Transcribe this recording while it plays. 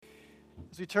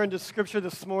As we turn to Scripture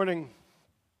this morning,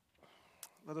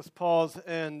 let us pause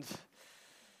and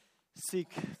seek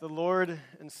the Lord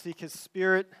and seek His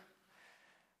Spirit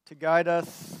to guide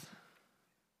us.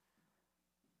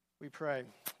 We pray.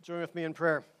 Join with me in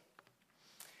prayer.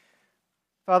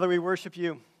 Father, we worship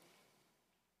You. And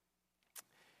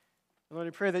Lord, I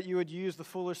pray that You would use the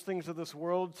foolish things of this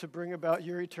world to bring about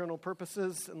Your eternal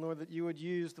purposes. And Lord, that You would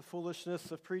use the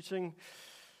foolishness of preaching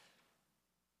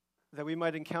that we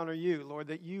might encounter You. Lord,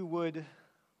 that You would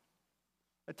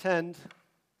attend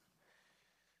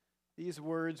these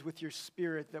words with Your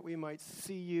Spirit, that we might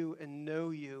see You and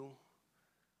know You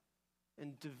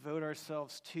and devote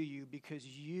ourselves to You, because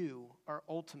You are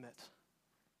ultimate.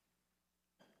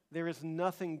 There is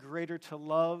nothing greater to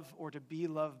love or to be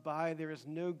loved by. There is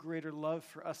no greater love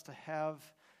for us to have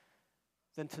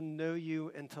than to know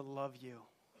You and to love You.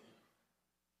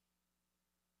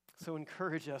 So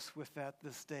encourage us with that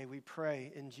this day, we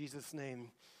pray in Jesus'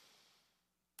 name.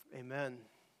 Amen.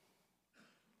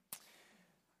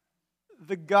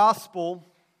 The gospel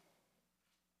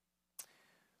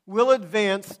will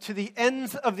advance to the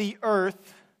ends of the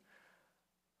earth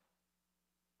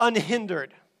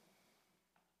unhindered.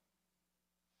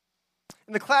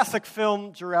 In the classic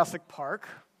film Jurassic Park,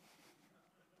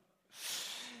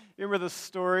 you remember the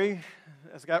story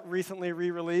as it got recently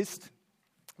re-released?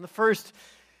 In the first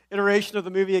iteration of the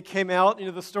movie, it came out.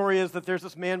 The story is that there's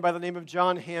this man by the name of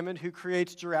John Hammond who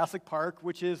creates Jurassic Park,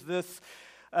 which is this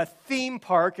theme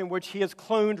park in which he has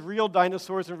cloned real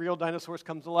dinosaurs, and real dinosaurs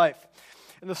come to life.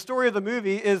 And the story of the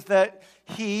movie is that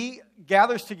he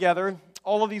gathers together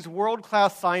all of these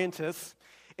world-class scientists,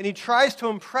 and he tries to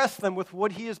impress them with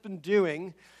what he has been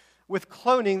doing with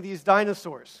cloning these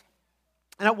dinosaurs.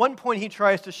 And at one point, he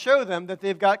tries to show them that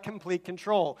they've got complete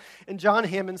control. And John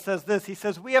Hammond says this. He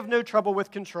says, "We have no trouble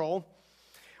with control.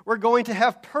 We're going to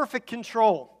have perfect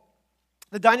control.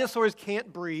 The dinosaurs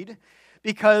can't breed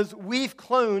because we've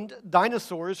cloned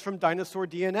dinosaurs from dinosaur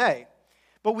DNA.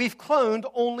 But we've cloned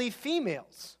only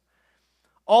females.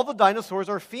 All the dinosaurs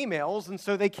are females, and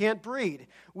so they can't breed.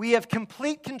 We have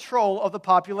complete control of the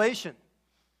population."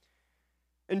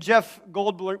 And Jeff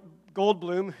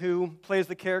Goldblum, who plays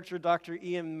the character Dr.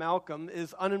 Ian Malcolm,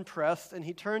 is unimpressed, and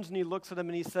he turns and he looks at him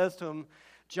and he says to him,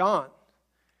 "John,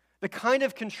 the kind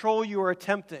of control you are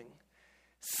attempting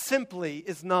simply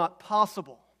is not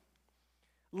possible.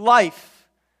 Life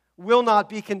will not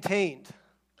be contained.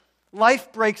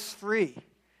 Life breaks free.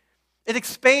 It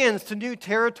expands to new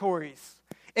territories.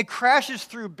 It crashes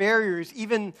through barriers,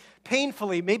 even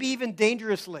painfully, maybe even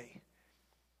dangerously."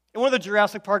 And one of the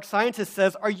Jurassic Park scientists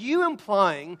says, "Are you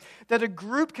implying that a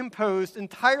group composed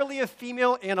entirely of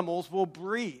female animals will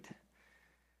breed?"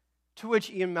 To which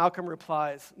Ian Malcolm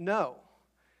replies, "No,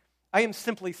 I am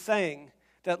simply saying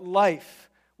that life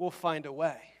will find a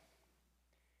way."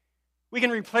 We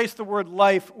can replace the word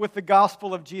life with the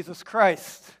gospel of Jesus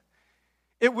Christ.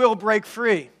 It will break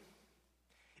free.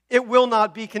 It will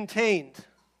not be contained.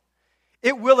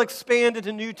 It will expand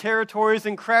into new territories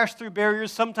and crash through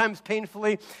barriers, sometimes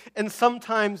painfully and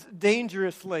sometimes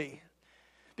dangerously.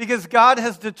 Because God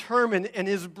has determined and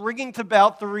is bringing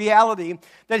about the reality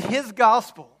that His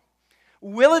gospel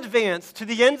will advance to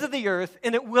the ends of the earth,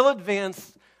 and it will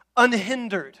advance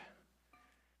unhindered.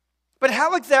 But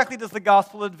how exactly does the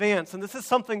gospel advance? And this is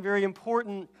something very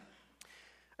important,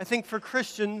 I think, for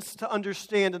Christians to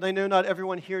understand, and I know not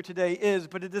everyone here today is,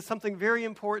 but it is something very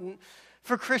important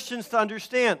for Christians to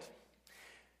understand.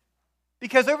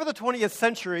 Because over the 20th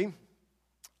century,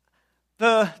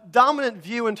 the dominant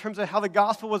view in terms of how the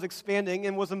gospel was expanding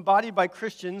and was embodied by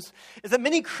Christians is that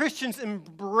many Christians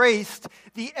embraced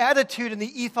the attitude and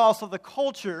the ethos of the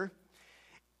culture,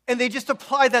 and they just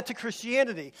applied that to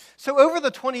Christianity. So over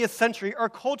the 20th century, our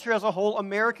culture as a whole,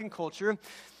 American culture,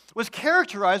 was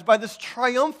characterized by this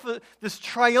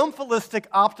triumphalistic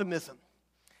optimism.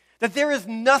 That there is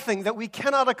nothing that we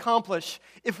cannot accomplish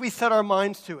if we set our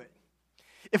minds to it.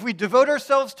 If we devote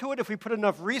ourselves to it, if we put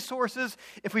enough resources,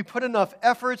 if we put enough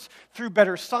efforts through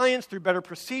better science, through better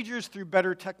procedures, through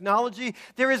better technology,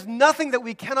 there is nothing that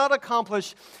we cannot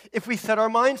accomplish if we set our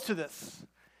minds to this.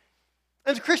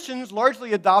 And Christians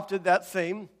largely adopted that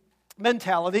same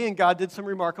mentality, and God did some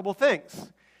remarkable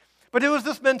things. But it was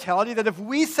this mentality that if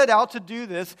we set out to do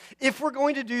this, if we're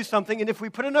going to do something, and if we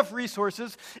put enough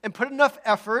resources and put enough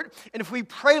effort, and if we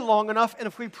pray long enough, and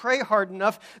if we pray hard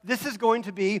enough, this is going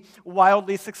to be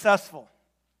wildly successful.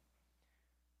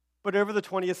 But over the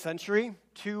 20th century,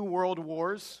 2 world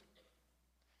wars,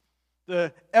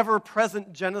 the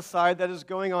ever-present genocide that is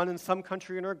going on in some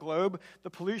country in our globe, the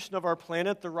pollution of our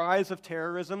planet, the rise of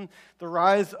terrorism, the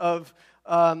rise of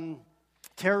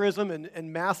terrorism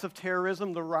and massive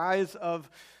terrorism, the rise of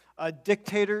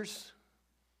dictators,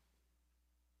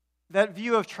 that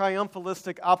view of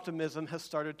triumphalistic optimism has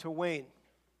started to wane.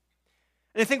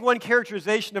 And I think one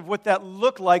characterization of what that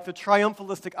looked like, the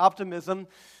triumphalistic optimism,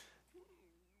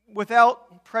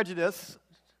 without prejudice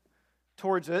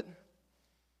towards it,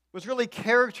 was really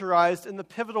characterized in the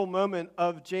pivotal moment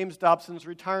of James Dobson's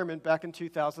retirement back in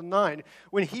 2009,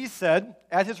 when he said,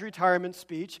 at his retirement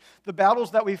speech, the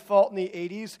battles that we fought in the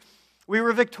 80s, we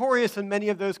were victorious in many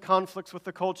of those conflicts with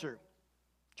the culture,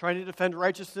 trying to defend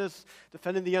righteousness,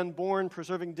 defending the unborn,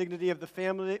 preserving dignity of the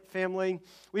family.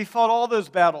 We fought all those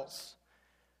battles.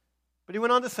 But he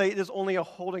went on to say it is only a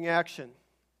holding action.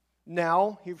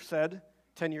 Now, he said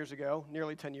 10 years ago,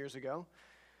 nearly 10 years ago,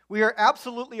 we are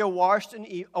absolutely awash in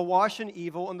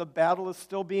evil, and the battle is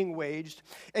still being waged.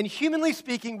 And humanly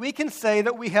speaking, we can say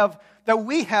that we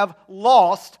have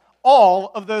lost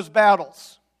all of those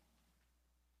battles.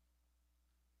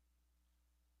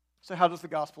 So how does the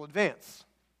gospel advance?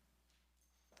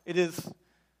 It is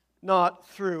not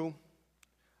through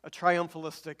a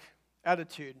triumphalistic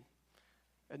attitude,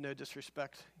 and no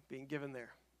disrespect being given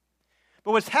there.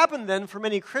 But what's happened then for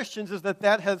many Christians is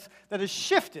that has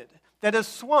shifted, that has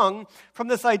swung from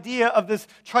this idea of this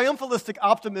triumphalistic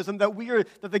optimism that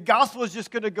the gospel is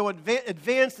just going to go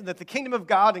advance, and that the kingdom of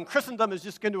God and Christendom is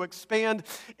just going to expand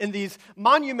in these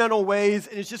monumental ways,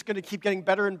 and it's just going to keep getting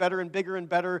better and better and bigger and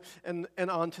better and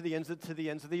on to the ends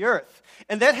of the earth.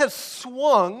 And that has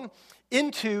swung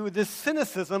into this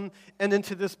cynicism and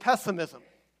into this pessimism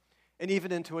and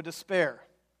even into a despair.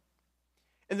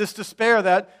 And this despair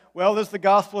that, well, is the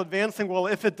gospel advancing? Well,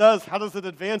 if it does, how does it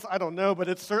advance? I don't know, but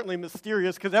it's certainly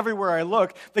mysterious because everywhere I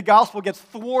look, the gospel gets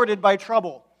thwarted by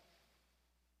trouble.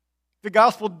 The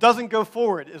gospel doesn't go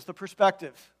forward, is the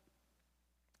perspective.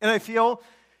 And I feel,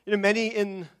 many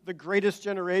in the greatest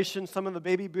generation, some in the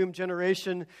baby boom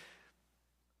generation,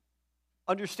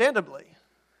 understandably,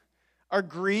 are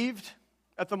grieved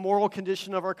at the moral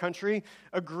condition of our country,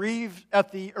 aggrieved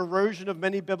at the erosion of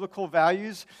many biblical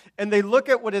values, and they look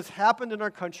at what has happened in our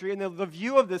country, and the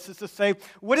view of this is to say,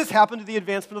 what has happened to the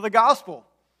advancement of the gospel?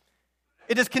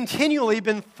 It has continually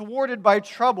been thwarted by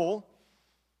trouble,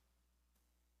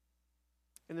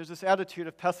 and there's this attitude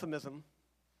of pessimism,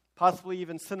 possibly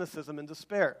even cynicism and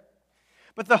despair.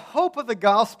 But the hope of the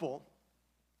gospel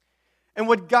and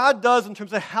what God does in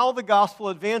terms of how the gospel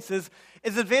advances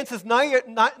is advances neither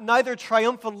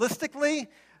triumphalistically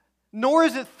nor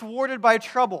is it thwarted by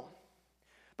trouble.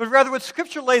 But rather what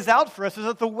Scripture lays out for us is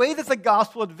that the way that the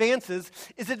gospel advances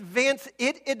is it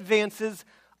advances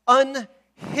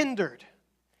unhindered.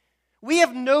 We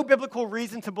have no biblical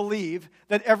reason to believe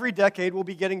that every decade will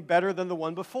be getting better than the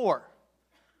one before,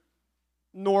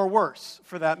 nor worse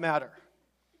for that matter.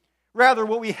 Rather,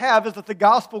 what we have is that the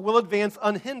gospel will advance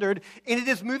unhindered, and it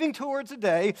is moving towards a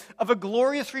day of a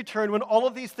glorious return when all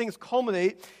of these things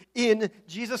culminate in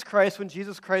Jesus Christ, when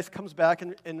Jesus Christ comes back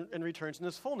and returns in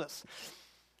his fullness.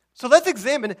 So let's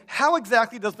examine how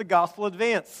exactly does the gospel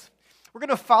advance. We're going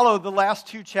to follow the last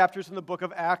two chapters in the book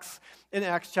of Acts, in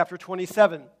Acts chapter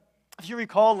 27. If you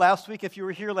recall last week, if you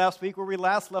were here last week, where we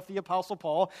last left the Apostle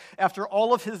Paul, after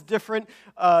all of his different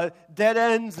dead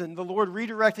ends and the Lord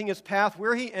redirecting his path,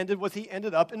 where he ended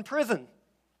up in prison.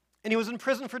 And he was in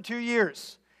prison for 2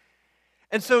 years.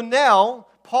 And so now,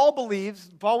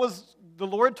 the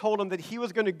Lord told him that he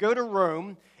was going to go to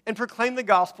Rome and proclaim the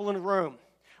gospel in Rome.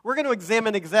 We're going to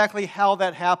examine exactly how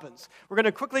that happens. We're going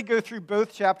to quickly go through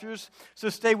both chapters, so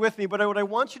stay with me. But what I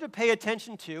want you to pay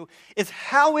attention to is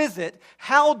how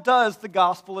does the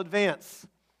gospel advance?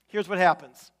 Here's what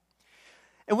happens.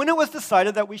 And when it was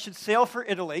decided that we should sail for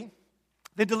Italy,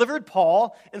 they delivered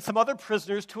Paul and some other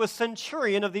prisoners to a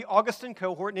centurion of the Augustan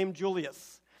cohort named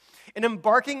Julius. And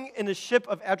embarking in a ship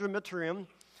of Adramyttium,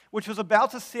 which was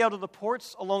about to sail to the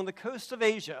ports along the coast of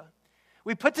Asia,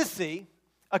 we put to sea,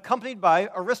 accompanied by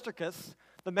Aristarchus,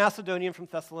 the Macedonian from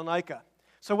Thessalonica.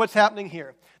 So what's happening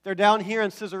here? They're down here in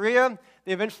Caesarea,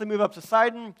 they eventually move up to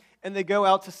Sidon, and they go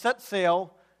out to set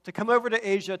sail to come over to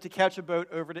Asia to catch a boat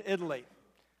over to Italy.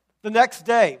 The next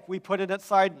day, we put in at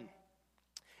Sidon,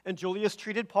 and Julius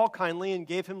treated Paul kindly and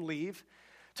gave him leave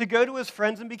to go to his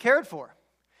friends and be cared for.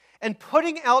 And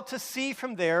putting out to sea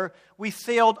from there, we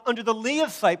sailed under the lee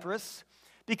of Cyprus,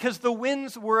 because the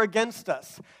winds were against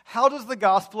us. How does the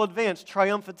gospel advance?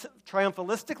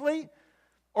 Triumphalistically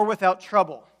or without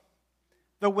trouble?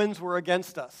 The winds were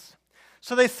against us.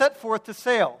 So they set forth to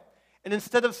sail. And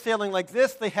instead of sailing like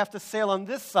this, they have to sail on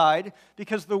this side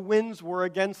because the winds were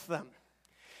against them.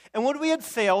 And when we had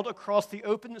sailed across the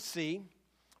open sea,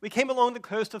 we came along the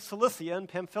coast of Cilicia and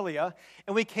Pamphylia,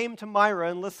 and we came to Myra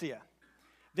and Lycia.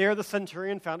 There the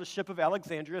centurion found a ship of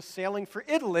Alexandria sailing for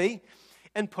Italy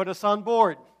and put us on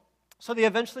board. So they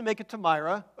eventually make it to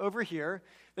Myra, over here.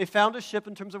 They found a ship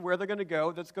in terms of where they're going to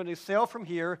go that's going to sail from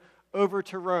here over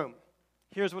to Rome.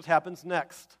 Here's what happens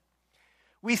next.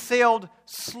 We sailed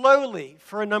slowly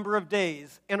for a number of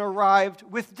days and arrived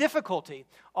with difficulty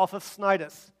off of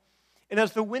Cnidus. And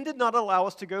as the wind did not allow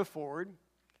us to go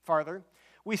farther,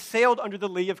 we sailed under the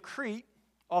lee of Crete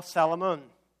off Salamon.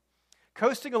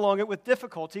 Coasting along it with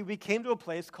difficulty, we came to a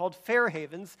place called Fair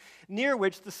Havens, near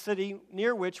which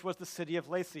was the city of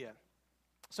Lasea.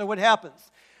 So what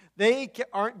happens? They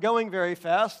aren't going very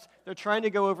fast. They're trying to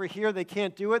go over here. They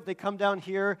can't do it. They come down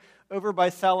here over by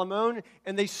Salamon,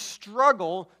 and they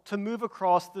struggle to move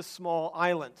across this small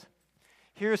island.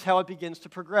 Here's how it begins to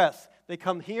progress. They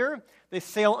come here. They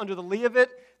sail under the lee of it.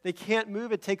 They can't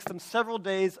move. It takes them several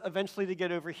days eventually to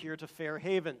get over here to Fair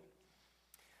Haven.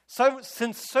 So,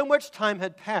 since so much time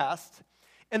had passed,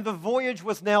 and the voyage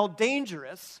was now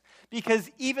dangerous,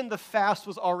 because even the fast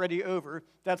was already over,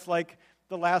 that's like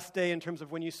the last day in terms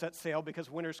of when you set sail because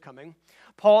winter's coming,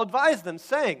 Paul advised them,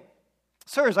 saying,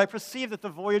 "Sirs, I perceive that the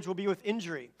voyage will be with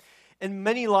injury, and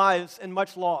many lives and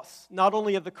much loss, not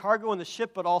only of the cargo and the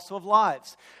ship, but also of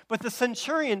lives." But the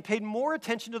centurion paid more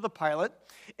attention to the pilot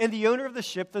and the owner of the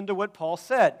ship than to what Paul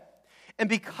said. And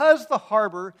because the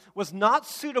harbor was not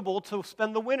suitable to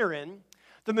spend the winter in,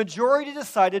 the majority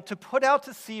decided to put out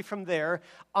to sea from there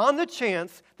on the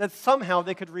chance that somehow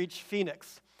they could reach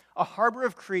Phoenix, a harbor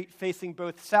of Crete facing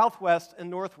both southwest and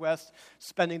northwest,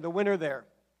 spending the winter there.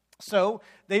 So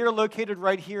they are located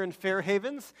right here in Fair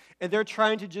Havens, and they're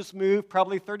trying to just move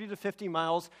probably 30 to 50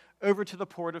 miles over to the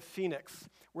port of Phoenix,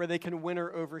 where they can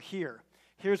winter over here.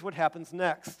 Here's what happens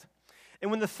next.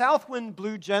 And when the south wind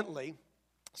blew gently,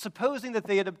 supposing that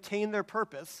they had obtained their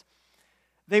purpose,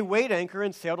 they weighed anchor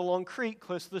and sailed along Crete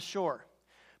close to the shore.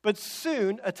 But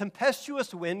soon a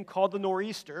tempestuous wind called the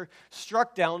nor'easter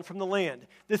struck down from the land.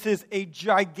 This is a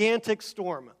gigantic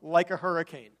storm, like a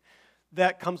hurricane,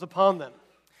 that comes upon them.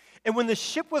 And when the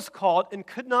ship was caught and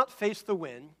could not face the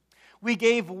wind, we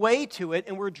gave way to it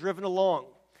and were driven along,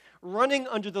 running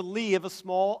under the lee of a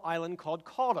small island called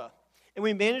Cauda. And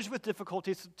we managed with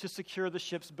difficulty to secure the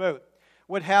ship's boat.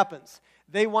 What happens?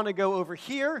 They want to go over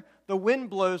here, the wind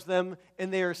blows them,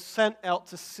 and they are sent out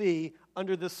to sea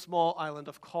under this small island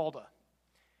of Cauda.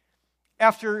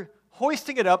 After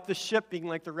hoisting it up, the ship being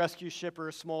like the rescue ship or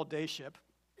a small day ship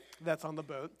that's on the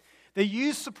boat, they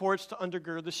used supports to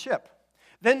undergird the ship.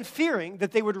 Then, fearing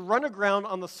that they would run aground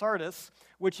on the Sardis,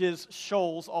 which is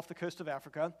shoals off the coast of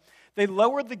Africa, they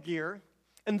lowered the gear,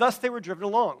 and thus they were driven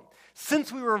along.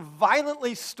 Since we were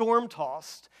violently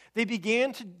storm-tossed, they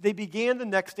began the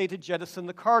next day to jettison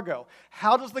the cargo.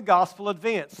 How does the gospel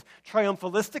advance?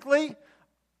 Triumphalistically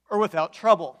or without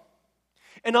trouble?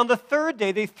 And on the third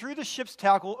day, they threw the ship's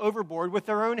tackle overboard with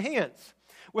their own hands.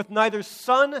 With neither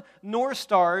sun nor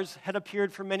stars had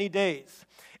appeared for many days,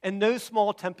 and no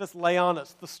small tempest lay on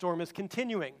us. The storm is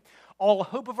continuing. All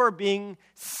hope of our being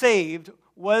saved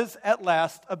was at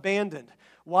last abandoned.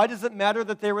 Why does it matter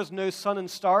that there was no sun and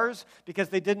stars? Because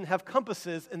they didn't have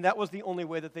compasses, and that was the only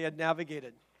way that they had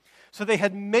navigated. So they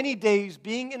had many days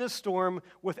being in a storm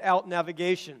without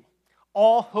navigation.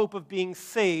 All hope of being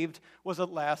saved was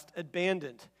at last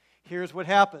abandoned. Here's what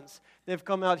happens. They've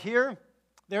come out here.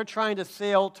 They're trying to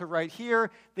sail to right here.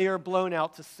 They are blown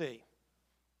out to sea.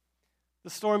 The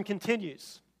storm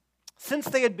continues. Since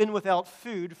they had been without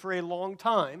food for a long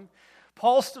time,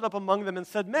 Paul stood up among them and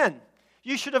said, "Men,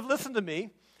 you should have listened to me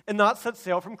and not set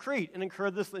sail from Crete and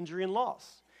incurred this injury and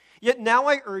loss. Yet now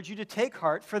I urge you to take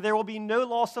heart, for there will be no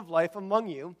loss of life among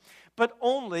you, but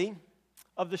only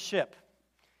of the ship.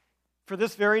 For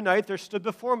this very night there stood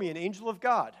before me an angel of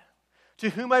God, to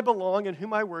whom I belong and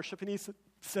whom I worship, and he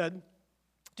said,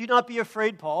 'Do not be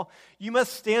afraid, Paul. You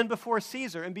must stand before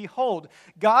Caesar, and behold,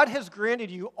 God has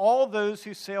granted you all those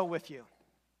who sail with you.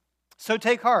 So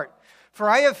take heart, for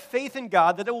I have faith in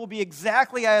God that it will be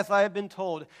exactly as I have been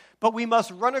told, but we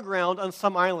must run aground on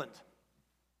some island.'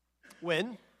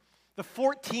 When the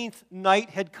 14th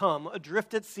night had come,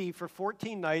 adrift at sea for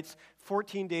 14 nights,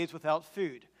 14 days without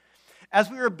food. As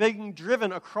we were being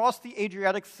driven across the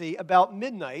Adriatic Sea about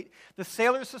midnight, the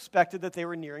sailors suspected that they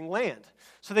were nearing land.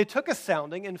 So they took a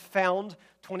sounding and found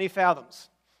 20 fathoms.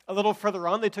 A little further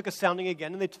on, they took a sounding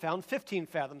again, and they found 15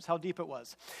 fathoms, how deep it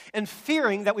was. And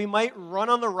fearing that we might run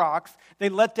on the rocks, they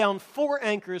let down 4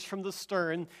 anchors from the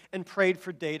stern and prayed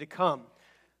for day to come.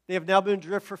 They have now been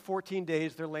adrift for 14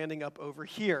 days. They're landing up over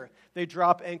here. They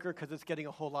drop anchor because it's getting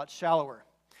a whole lot shallower.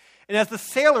 And as the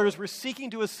sailors were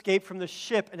seeking to escape from the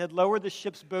ship and had lowered the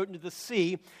ship's boat into the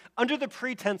sea, under the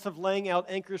pretense of laying out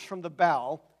anchors from the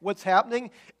bow, what's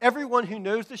happening? Everyone who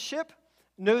knows the ship,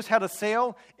 knows how to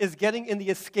sail, is getting in the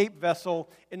escape vessel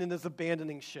and is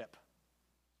abandoning ship.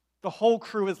 The whole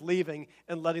crew is leaving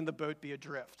and letting the boat be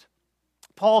adrift.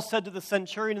 Paul said to the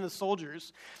centurion and the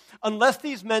soldiers, "Unless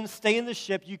these men stay in the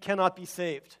ship, you cannot be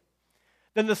saved."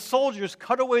 Then the soldiers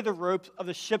cut away the ropes of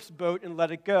the ship's boat and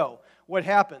let it go. What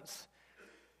happens?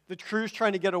 The crew's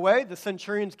trying to get away. The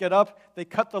centurions get up. They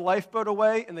cut the lifeboat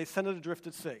away, and they send it adrift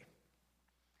at sea.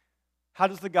 How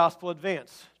does the gospel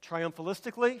advance?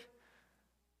 Triumphalistically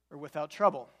or without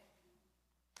trouble?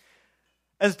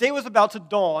 As day was about to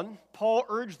dawn, Paul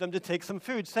urged them to take some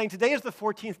food, saying, "Today is the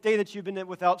 14th day that you've been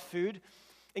without food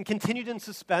and continued in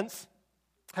suspense.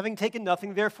 Having taken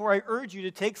nothing, therefore I urge you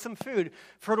to take some food,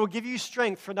 for it will give you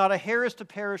strength, for not a hair is to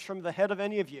perish from the head of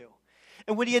any of you."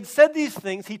 And when he had said these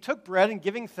things, he took bread and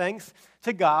giving thanks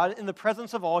to God, in the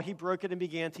presence of all, he broke it and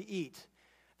began to eat.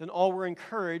 Then all were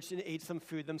encouraged and ate some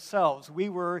food themselves. We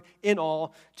were, in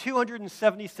all,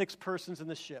 276 persons in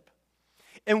the ship.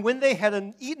 And when they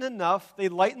had eaten enough, they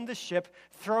lightened the ship,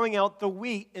 throwing out the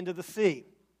wheat into the sea.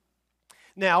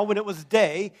 Now, when it was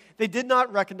day, they did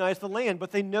not recognize the land,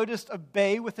 but they noticed a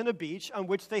bay within a beach on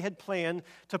which they had planned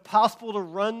to possible to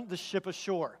run the ship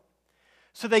ashore.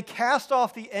 So they cast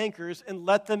off the anchors and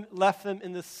left them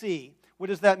in the sea. What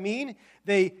does that mean?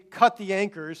 They cut the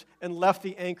anchors and left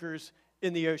the anchors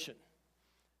in the ocean.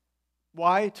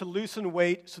 Why? To loosen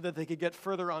weight so that they could get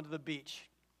further onto the beach.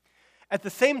 At the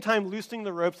same time, loosening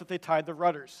the ropes that they tied the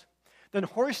rudders. Then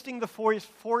hoisting the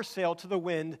foresail to the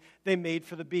wind, they made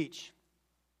for the beach.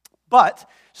 But,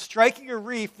 striking a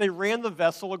reef, they ran the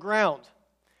vessel aground.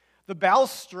 The bow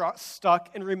stuck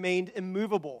and remained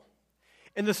immovable,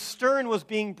 and the stern was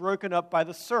being broken up by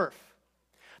the surf.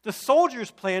 The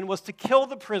soldiers' plan was to kill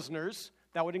the prisoners,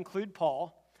 that would include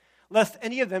Paul, lest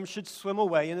any of them should swim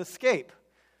away and escape.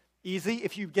 Easy,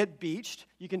 if you get beached,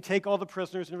 you can take all the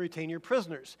prisoners and retain your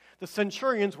prisoners. The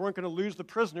centurions weren't going to lose the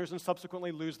prisoners and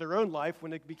subsequently lose their own life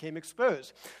when it became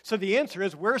exposed. So the answer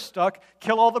is, we're stuck,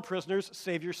 kill all the prisoners,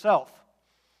 save yourself.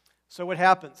 So what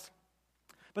happens?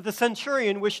 But the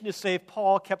centurion, wishing to save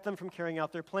Paul, kept them from carrying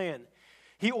out their plan.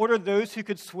 He ordered those who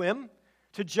could swim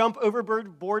to jump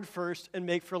overboard first and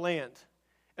make for land,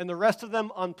 and the rest of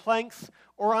them on planks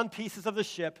or on pieces of the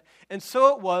ship, and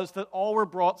so it was that all were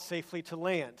brought safely to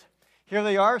land. Here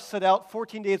they are, set out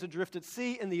 14 days adrift at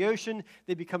sea in the ocean.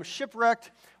 They become shipwrecked,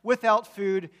 without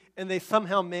food, and they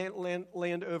somehow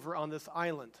land over on this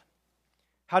island.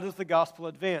 How does the gospel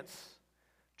advance?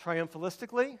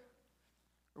 Triumphalistically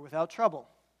or without trouble?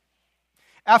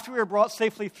 After we were brought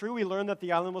safely through, we learned that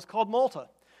the island was called Malta.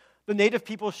 The native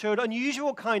people showed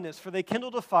unusual kindness, for they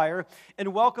kindled a fire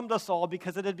and welcomed us all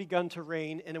because it had begun to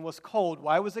rain and it was cold.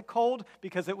 Why was it cold?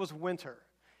 Because it was winter,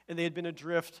 and they had been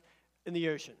adrift in the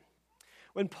ocean.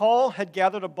 When Paul had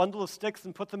gathered a bundle of sticks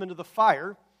and put them into the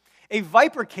fire, a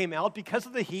viper came out because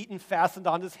of the heat and fastened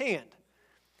on his hand.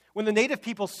 When the native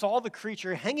people saw the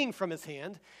creature hanging from his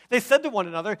hand, they said to one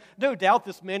another, "No doubt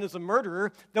this man is a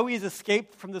murderer. Though he has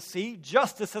escaped from the sea,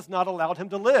 justice has not allowed him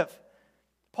to live."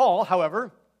 Paul,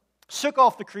 however, shook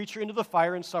off the creature into the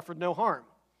fire and suffered no harm.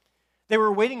 They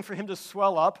were waiting for him to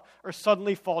swell up or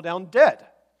suddenly fall down dead.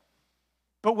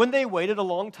 But when they waited a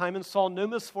long time and saw no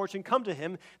misfortune come to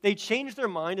him, they changed their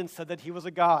mind and said that he was a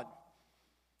god.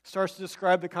 Starts to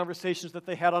describe the conversations that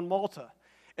they had on Malta.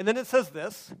 And then it says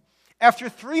this, after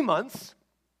 3 months,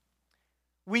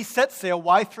 we set sail.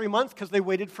 Why 3 months? Because they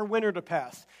waited for winter to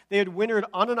pass. They had wintered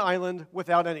on an island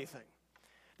without anything.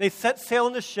 They set sail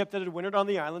in a ship that had wintered on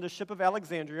the island, a ship of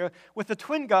Alexandria, with the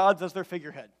twin gods as their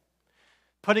figurehead.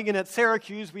 Putting in at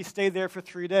Syracuse, we stayed there for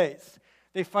 3 days.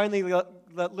 They finally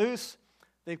let loose.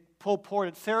 They pull port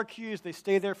at Syracuse. They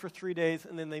stay there for 3 days,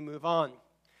 and then they move on.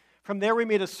 From there, we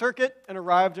made a circuit and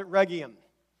arrived at Rhegium.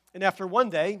 And after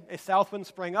 1 day, a south wind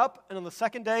sprang up, and on the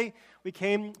second day, we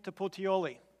came to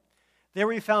Puteoli. There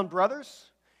we found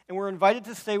brothers, and were invited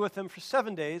to stay with them for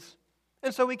 7 days,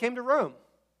 and so we came to Rome.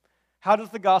 How does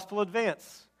the gospel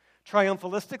advance?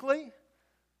 Triumphalistically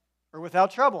or without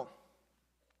trouble?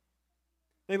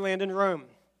 They land in Rome.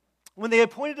 When they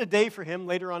appointed a day for him,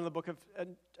 later on in the book of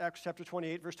Acts chapter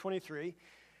 28, verse 23,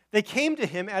 they came to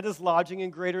him at his lodging in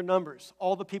greater numbers.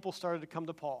 All the people started to come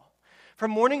to Paul.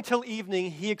 From morning till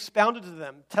evening, he expounded to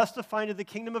them, testifying to the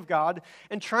kingdom of God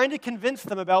and trying to convince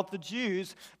them about the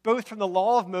Jews, both from the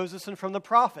law of Moses and from the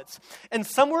prophets. And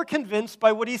some were convinced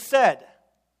by what he said,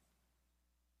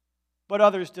 but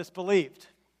others disbelieved.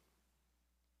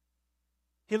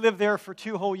 He lived there for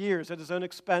 2 whole years at his own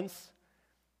expense,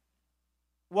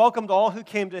 welcomed all who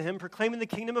came to him, proclaiming the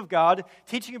kingdom of God,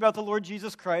 teaching about the Lord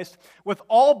Jesus Christ with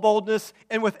all boldness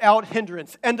and without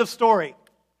hindrance. End of story.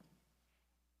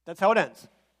 That's how it ends.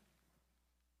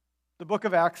 The book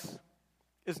of Acts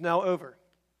is now over.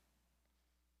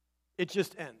 It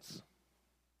just ends.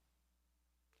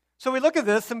 So we look at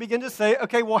this and begin to say,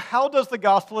 okay, well, how does the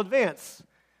gospel advance?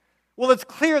 Well, it's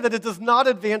clear that it does not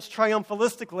advance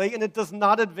triumphalistically, and it does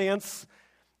not advance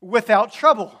without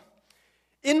trouble.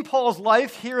 In Paul's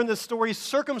life, here in this story,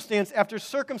 circumstance after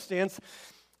circumstance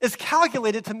is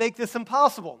calculated to make this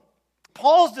impossible.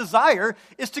 Paul's desire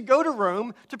is to go to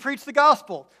Rome to preach the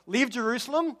gospel. Leave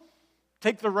Jerusalem,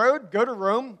 take the road, go to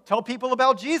Rome, tell people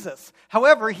about Jesus.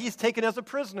 However, he's taken as a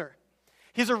prisoner.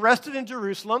 He's arrested in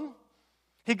Jerusalem.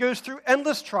 He goes through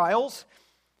endless trials.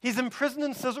 He's imprisoned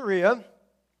in Caesarea,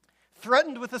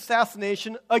 threatened with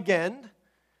assassination again,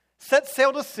 set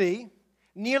sail to sea,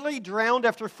 nearly drowned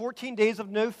after 14 days of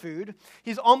no food.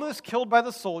 He's almost killed by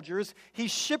the soldiers.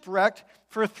 He's shipwrecked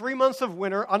for 3 months of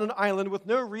winter on an island with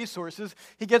no resources.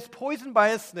 He gets poisoned by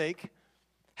a snake.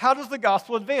 How does the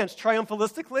gospel advance?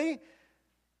 Triumphalistically?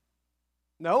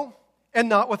 No, and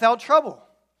not without trouble.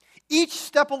 Each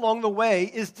step along the way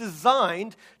is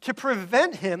designed to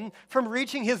prevent him from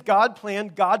reaching his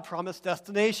God-planned, God-promised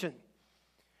destination.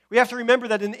 We have to remember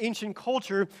that in ancient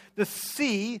culture, the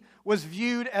sea was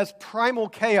viewed as primal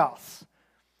chaos.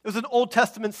 It was an Old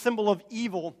Testament symbol of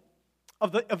evil,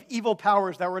 of evil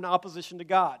powers that were in opposition to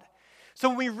God. So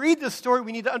when we read this story,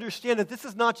 we need to understand that this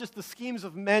is not just the schemes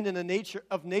of men and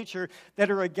nature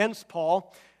that are against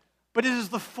Paul, but it is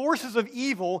the forces of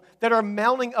evil that are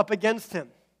mounting up against him.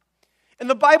 And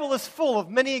the Bible is full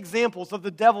of many examples of the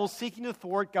devil seeking to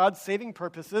thwart God's saving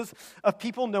purposes, of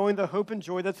people knowing the hope and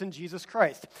joy that's in Jesus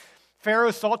Christ. Pharaoh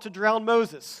sought to drown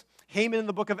Moses. Haman in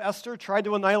the book of Esther tried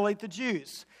to annihilate the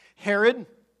Jews. Herod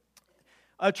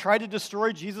tried to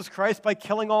destroy Jesus Christ by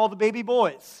killing all the baby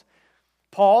boys.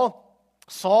 Saul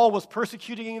was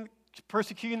persecuting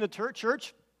the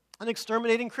church and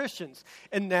exterminating Christians.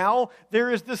 And now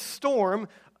there is this storm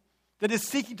that is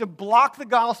seeking to block the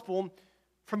gospel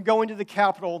from going to the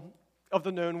capital of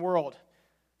the known world.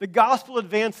 The gospel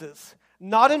advances,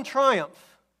 not in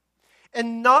triumph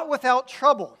and not without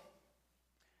trouble,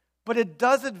 but it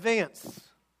does advance,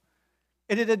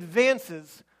 and it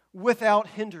advances without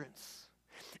hindrance.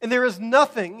 And there is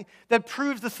nothing that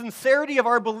proves the sincerity of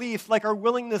our belief like our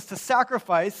willingness to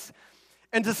sacrifice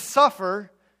and to suffer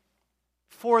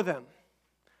for them.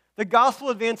 The gospel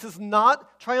advances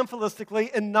not triumphalistically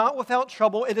and not without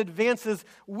trouble. It advances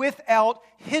without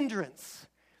hindrance.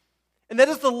 And that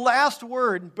is the last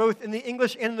word, both in the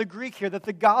English and in the Greek here, that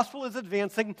the gospel is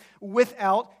advancing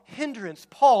without hindrance.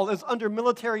 Paul is under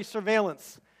military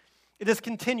surveillance. It is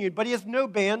continued, but he has no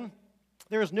ban.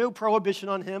 There is no prohibition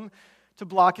on him to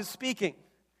block his speaking.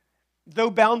 Though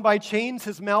bound by chains,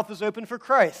 his mouth is open for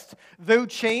Christ. Though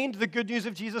chained, the good news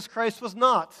of Jesus Christ was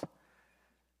not.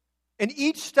 And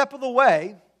each step of the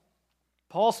way,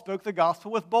 Paul spoke the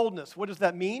gospel with boldness. What does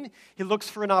that mean? He looks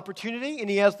for an opportunity and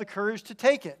he has the courage to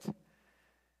take it.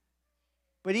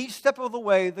 But each step of the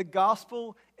way, the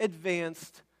gospel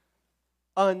advanced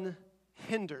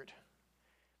unhindered.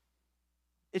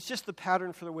 It's just the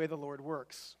pattern for the way the Lord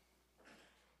works.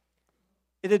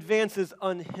 It advances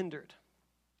unhindered.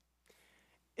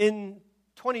 In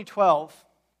 2012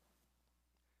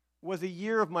 was a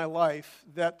year of my life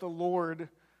that the Lord,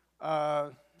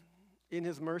 in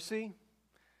his mercy,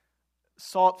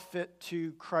 sought fit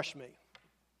to crush me.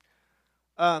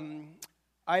 It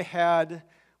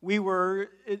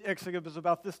was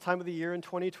about this time of the year in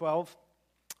 2012.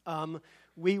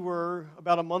 We were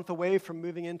about a month away from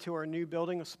moving into our new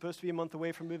building. It was supposed to be a month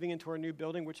away from moving into our new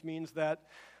building, which means that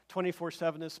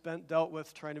 24/7 is dealt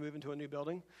with trying to move into a new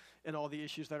building and all the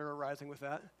issues that are arising with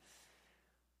that.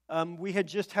 We had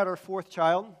just had our fourth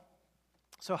child.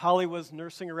 So Holly was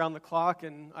nursing around the clock,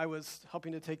 and I was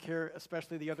helping to take care,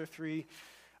 especially the other three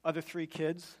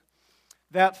kids.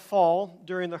 That fall,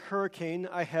 during the hurricane,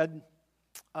 I had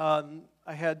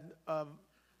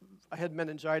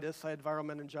meningitis. I had viral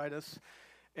meningitis,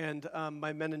 and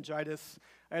my meningitis,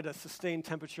 I had a sustained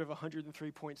temperature of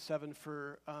 103.7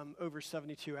 for over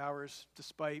 72 hours,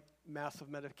 despite massive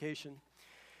medication.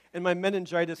 And my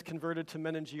meningitis converted to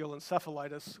meningeal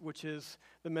encephalitis, which is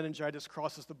the meningitis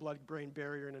crosses the blood-brain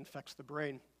barrier and infects the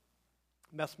brain.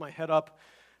 Messed my head up.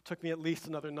 Took me at least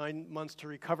another 9 months to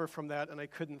recover from that, and I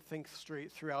couldn't think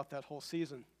straight throughout that whole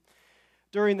season.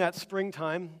 During that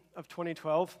springtime of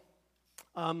 2012,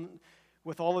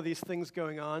 with all of these things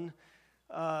going on,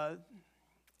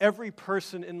 every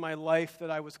person in my life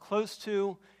that I was close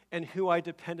to and who I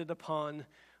depended upon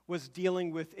was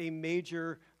dealing with a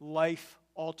major life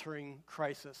life-altering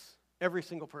crisis. Every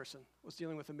single person was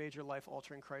dealing with a major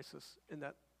life-altering crisis in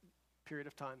that period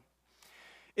of time.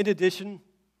 In addition,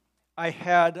 I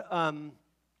had one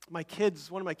of my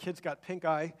kids got pink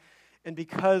eye, and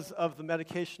because of the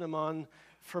medication I'm on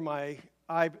for my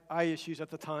eye issues at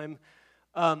the time,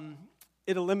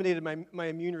 it eliminated my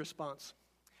immune response.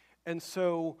 And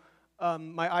so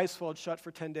my eyes swelled shut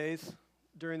for 10 days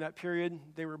during that period.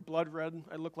 They were blood red.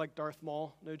 I looked like Darth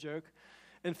Maul, no joke.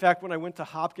 In fact, when I went to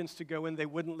Hopkins to go in, they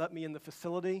wouldn't let me in the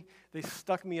facility. They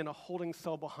stuck me in a holding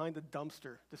cell behind a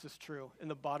dumpster, this is true, in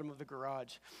the bottom of the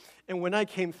garage. And when I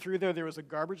came through there was a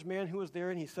garbage man who was there,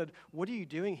 and he said, "What are you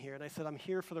doing here?" And I said, "I'm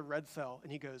here for the red cell."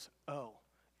 And he goes, "Oh,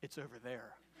 it's over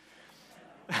there."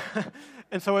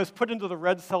 And so I was put into the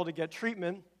red cell to get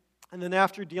treatment. And then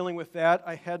after dealing with that,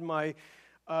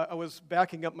 I was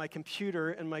backing up my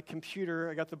computer, and I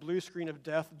got the blue screen of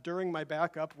death during my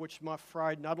backup, which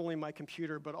fried not only my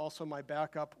computer, but also my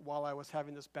backup while I was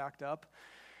having this backed up.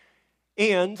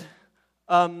 And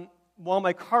while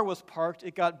my car was parked,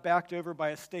 it got backed over by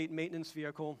a state maintenance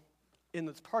vehicle in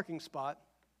its parking spot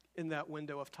in that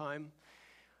window of time.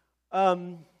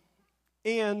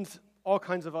 And all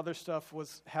kinds of other stuff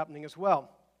was happening as well.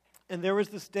 And there was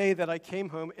this day that I came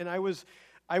home, and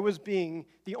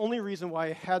the only reason why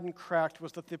I hadn't cracked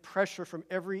was that the pressure from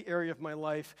every area of my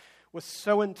life was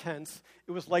so intense.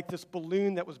 It was like this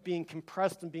balloon that was being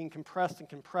compressed and being compressed and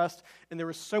compressed, and there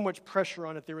was so much pressure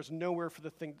on it, there was nowhere for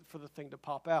the thing to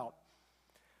pop out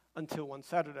until one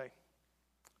Saturday.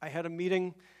 I had a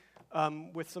meeting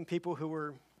with some people who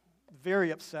were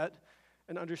very upset,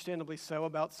 and understandably so,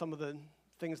 about some of the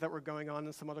things that were going on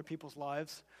in some other people's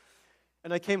lives.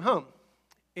 And I came home,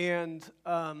 and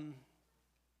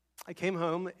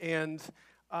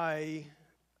I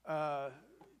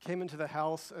came into the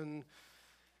house, and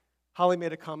Holly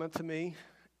made a comment to me,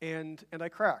 and I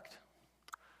cracked.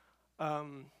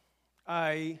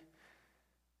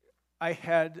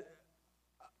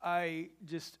 I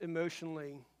just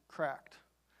emotionally cracked.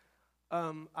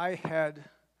 I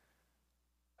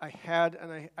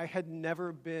had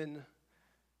never been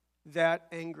that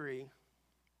angry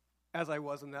as I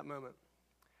was in that moment.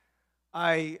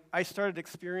 I started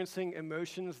experiencing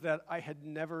emotions that I had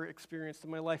never experienced in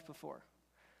my life before.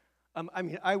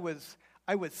 I was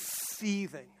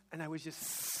seething, and I was just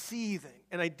seething,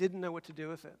 and I didn't know what to do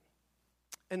with it.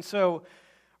 And so,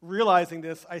 realizing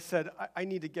this, I said, I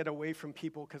need to get away from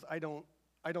people because I don't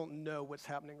know what's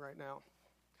happening right now.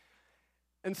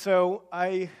 And so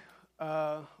I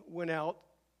went out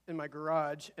in my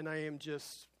garage, and I am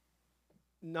just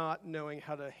not knowing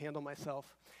how to handle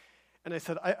myself. And I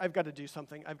said, I've got to do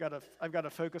something. I've got to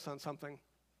focus on something.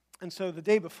 And so the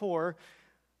day before,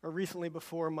 or recently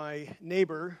before, my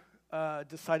neighbor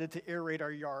decided to aerate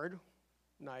our yard.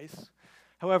 Nice.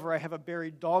 However, I have a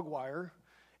buried dog wire,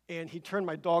 and he turned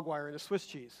my dog wire into Swiss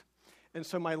cheese. And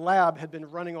so my lab had been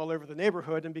running all over the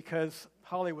neighborhood, and because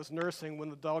Holly was nursing, when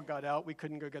the dog got out, we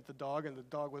couldn't go get the dog, and the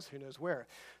dog was who knows where.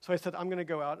 So I said, I'm going to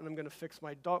go out, and I'm going to fix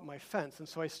my fence. And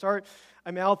so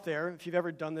I'm out there. If you've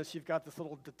ever done this, you've got this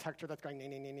little detector that's going,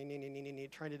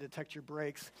 trying to detect your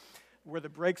brakes, where the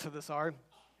brakes of this are.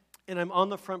 And I'm on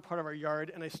the front part of our yard,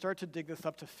 and I start to dig this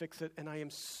up to fix it, and I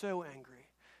am so angry,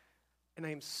 and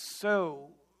I am so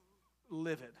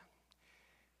livid.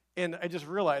 And I just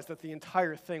realized that the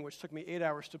entire thing, which took me 8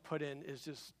 hours to put in, is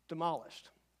just demolished.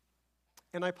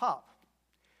 And I pop.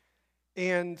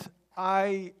 And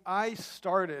I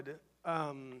started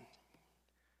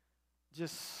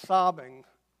just sobbing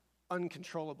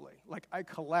uncontrollably. Like, I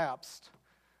collapsed.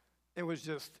 It was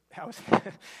just,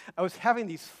 I was having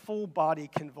these full-body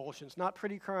convulsions. Not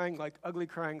pretty crying, like ugly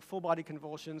crying, full-body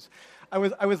convulsions. I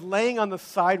was laying on the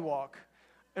sidewalk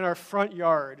in our front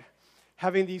yard,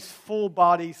 having these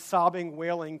full-body, sobbing,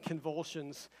 wailing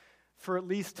convulsions for at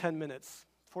least 10 minutes.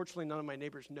 Fortunately, none of my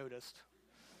neighbors noticed.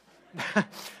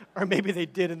 Or maybe they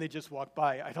did and they just walked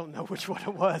by. I don't know which one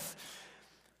it was.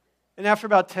 And after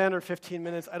about 10 or 15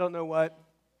 minutes, I don't know what,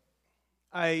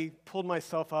 I pulled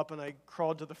myself up and I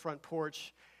crawled to the front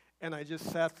porch, and I just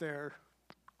sat there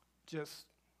just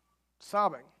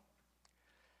sobbing.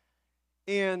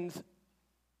 And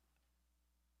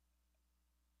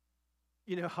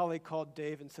Holly called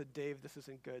Dave and said, "Dave, this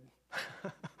isn't good."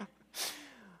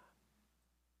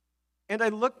 And I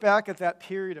look back at that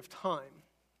period of time,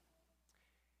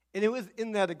 and it was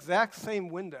in that exact same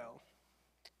window,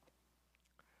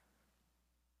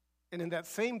 and in that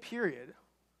same period,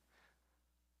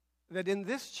 that in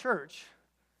this church,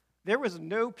 there was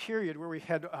no period where we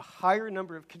had a higher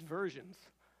number of conversions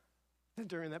than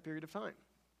during that period of time.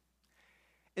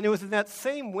 And it was in that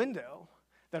same window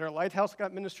that our Lighthouse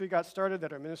ministry got started,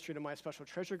 that our ministry to My Special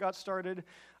Treasure got started,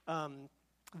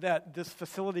 that this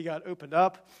facility got opened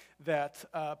up, that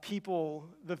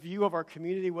the view of our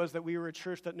community was that we were a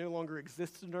church that no longer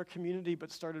existed in our community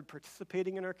but started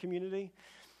participating in our community.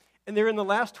 And there in the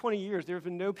last 20 years, there has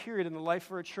been no period in the life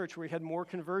of our church where we had more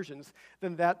conversions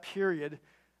than that period,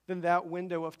 than that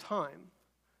window of time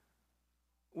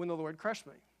when the Lord crushed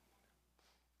me.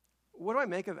 What do I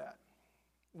make of that?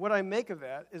 What I make of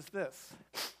that is this,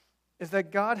 is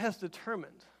that God has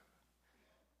determined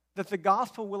that the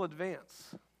gospel will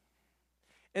advance.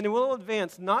 And it will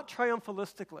advance not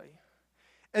triumphalistically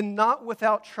and not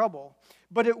without trouble,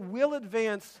 but it will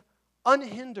advance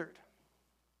unhindered.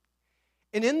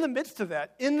 And in the midst of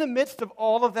that, in the midst of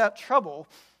all of that trouble,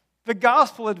 the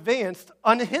gospel advanced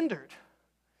unhindered.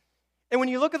 And when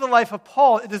you look at the life of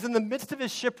Paul, it is in the midst of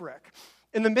his shipwreck,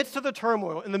 in the midst of the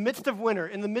turmoil, in the midst of winter,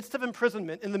 in the midst of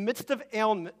imprisonment, in the midst of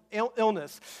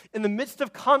illness, in the midst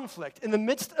of conflict, in the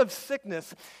midst of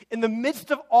sickness, in the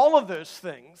midst of all of those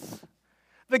things,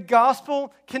 the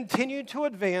gospel continued to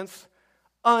advance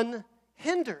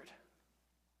unhindered.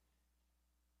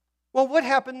 Well, what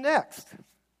happened next?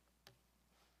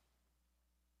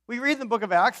 We read in the book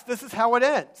of Acts, this is how it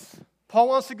ends. Paul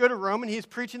wants to go to Rome, and he's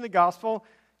preaching the gospel,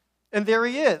 and there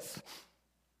he is.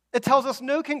 It tells us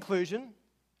no conclusion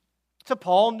to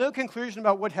Paul, no conclusion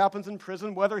about what happens in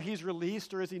prison, whether he's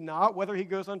released or is he not, whether he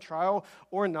goes on trial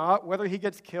or not, whether he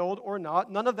gets killed or not.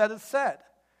 None of that is said.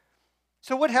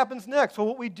 So what happens next? Well,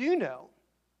 what we do know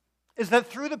is that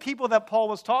through the people that Paul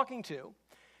was talking to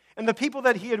and the people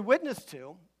that he had witnessed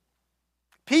to,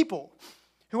 people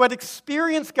who had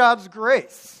experienced God's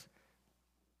grace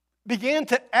began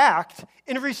to act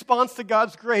in response to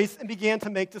God's grace and began to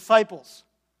make disciples.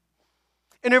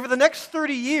 And over the next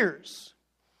 30 years,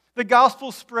 the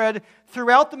gospel spread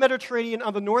throughout the Mediterranean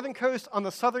on the northern coast, on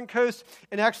the southern coast,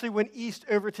 and actually went east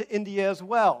over to India as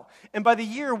well. And by the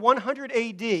year 100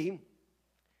 AD,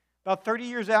 about 30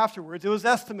 years afterwards, it was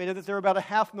estimated that there were about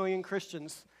 500,000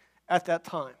 Christians at that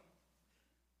time.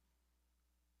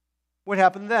 What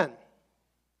happened then?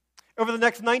 Over the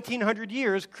next 1900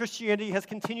 years, Christianity has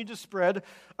continued to spread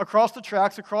across the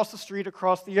tracks, across the street,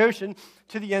 across the ocean,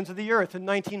 to the ends of the earth. In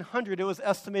 1900, it was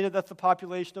estimated that the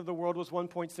population of the world was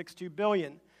 1.62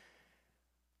 billion.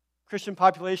 Christian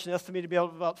population estimated to be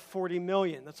about 40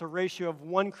 million. That's a ratio of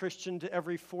one Christian to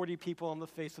every 40 people on the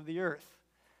face of the earth.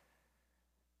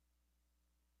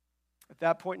 At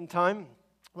that point in time,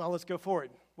 well, let's go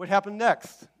forward. What happened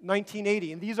next?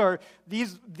 1980. And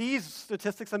these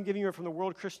statistics I'm giving you are from the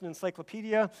World Christian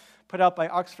Encyclopedia, put out by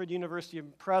Oxford University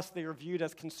Press. They are viewed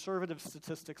as conservative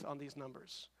statistics on these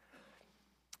numbers.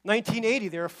 1980,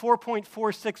 there are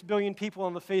 4.46 billion people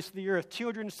on the face of the earth,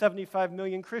 275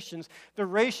 million Christians. The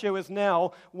ratio is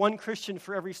now one Christian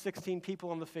for every 16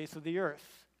 people on the face of the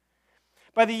earth.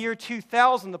 By the year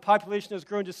 2000, the population has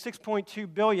grown to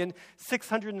 6.2 billion,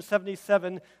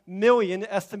 677 million,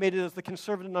 estimated as the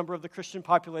conservative number of the Christian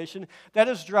population. That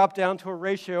has dropped down to a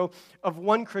ratio of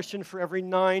one Christian for every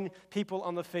 9 people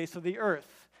on the face of the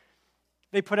earth.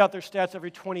 They put out their stats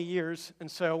every 20 years, and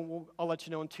so I'll let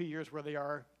you know in 2 years where they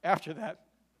are after that.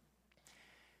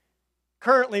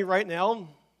 Currently, right now,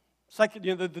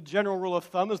 the general rule of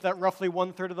thumb is that roughly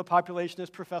 1/3 of the population is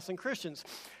professing Christians.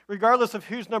 Regardless of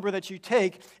whose number that you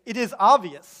take, it is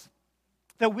obvious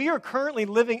that we are currently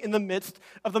living in the midst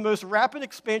of the most rapid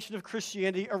expansion of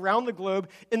Christianity around the globe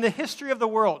in the history of the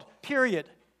world, period.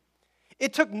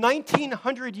 It took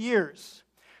 1,900 years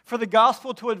for the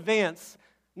gospel to advance,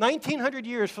 1,900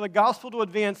 years for the gospel to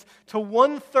advance to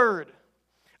 1/3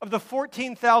 of the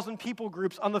 14,000 people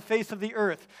groups on the face of the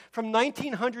earth, from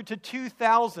 1,900 to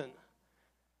 2,000.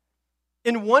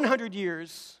 In 100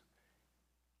 years,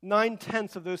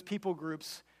 9/10 of those people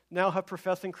groups now have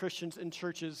professing Christians in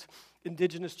churches,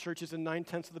 indigenous churches, and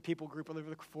 9/10 of the people group all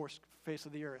over the face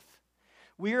of the earth.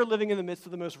 We are living in the midst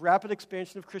of the most rapid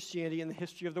expansion of Christianity in the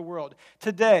history of the world.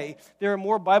 Today, there are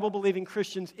more Bible-believing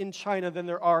Christians in China than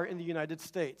there are in the United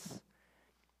States.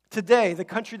 Today, the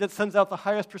country that sends out the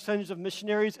highest percentage of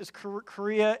missionaries is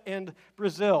Korea and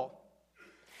Brazil.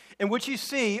 And what you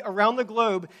see around the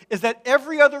globe is that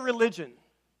every other religion,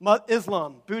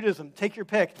 Islam, Buddhism, take your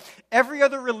pick, every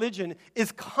other religion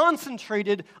is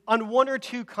concentrated on 1 or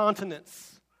 2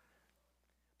 continents,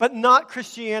 but not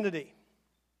Christianity.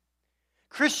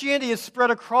 Christianity is spread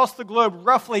across the globe.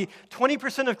 Roughly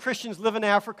 20% of Christians live in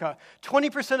Africa.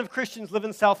 20% of Christians live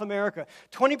in South America.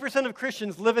 20% of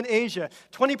Christians live in Asia.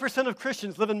 20% of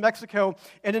Christians live in Mexico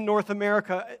and in North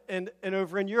America and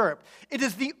over in Europe. It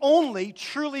is the only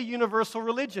truly universal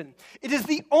religion. It is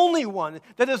the only one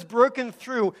that has broken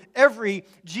through every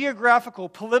geographical,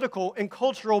 political, and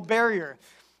cultural barrier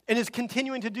and is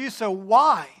continuing to do so.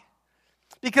 Why?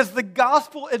 Because the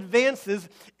gospel advances,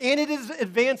 and it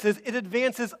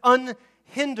advances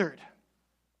unhindered.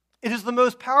 It is the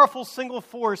most powerful single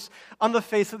force on the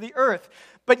face of the earth.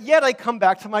 But yet I come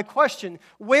back to my question,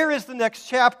 where is the next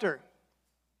chapter?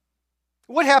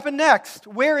 What happened next?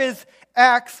 Where is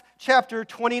Acts chapter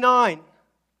 29?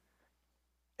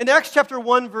 In Acts chapter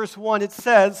 1, verse 1, it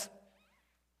says,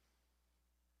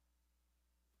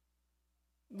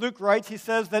 Luke writes, he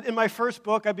says that in my first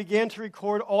book, I began to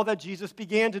record all that Jesus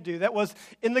began to do. That was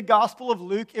in the Gospel of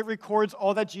Luke, it records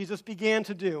all that Jesus began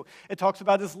to do. It talks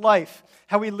about his life,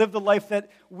 how he lived the life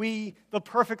the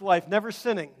perfect life, never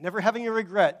sinning, never having a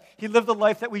regret. He lived the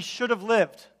life that we should have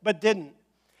lived, but didn't.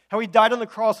 How he died on the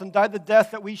cross and died the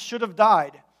death that we should have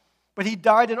died. But he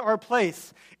died in our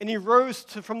place, and he rose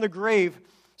from the grave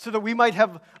so that we might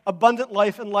have abundant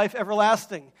life and life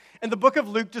everlasting. And the book of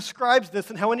Luke describes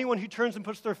this and how anyone who turns and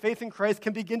puts their faith in Christ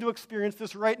can begin to experience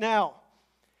this right now.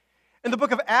 And the book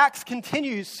of Acts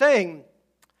continues saying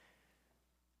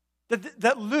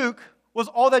that Luke was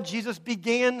all that Jesus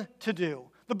began to do.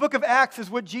 The book of Acts is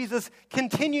what Jesus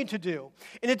continued to do.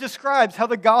 And it describes how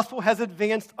the gospel has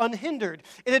advanced unhindered.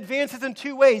 It advances in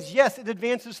two ways. Yes, it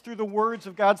advances through the words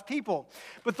of God's people.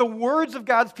 But the words of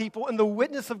God's people and the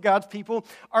witness of God's people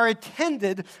are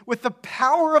attended with the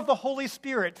power of the Holy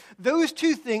Spirit. Those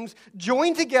two things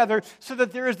join together so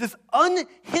that there is this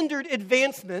unhindered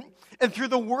advancement. And through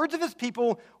the words of his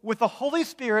people, with the Holy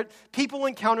Spirit, people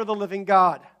encounter the living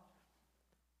God.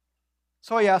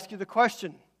 So I ask you the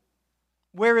question,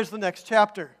 where is the next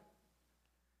chapter?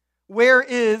 Where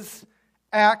is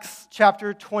Acts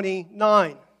chapter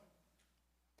 29?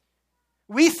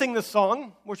 We sing the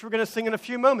song, which we're going to sing in a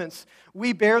few moments.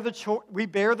 We bear the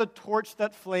torch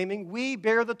that flaming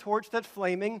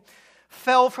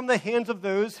fell from the hands of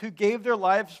those who gave their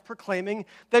lives proclaiming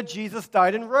that Jesus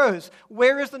died and rose.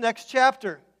 Where is the next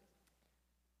chapter?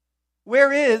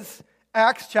 Where is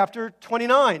Acts chapter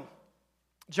 29?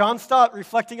 John Stott,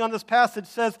 reflecting on this passage,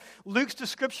 says Luke's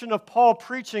description of Paul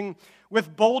preaching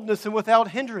with boldness and without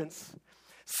hindrance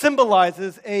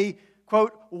symbolizes a,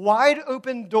 quote, wide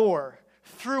open door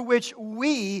through which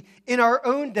we in our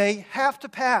own day have to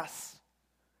pass.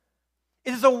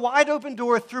 It is a wide open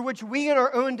door through which we in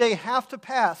our own day have to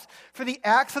pass. For the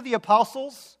Acts of the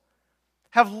Apostles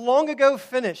have long ago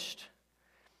finished,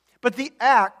 but the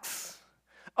Acts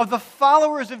of the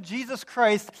followers of Jesus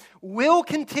Christ will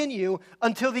continue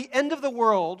until the end of the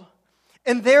world,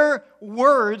 and their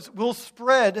words will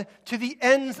spread to the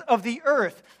ends of the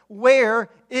earth. Where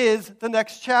is the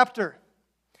next chapter?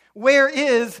 Where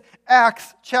is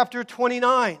Acts chapter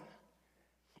 29?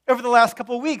 Over the last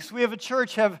couple of weeks, we have a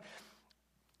church have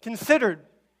considered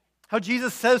how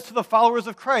Jesus says to the followers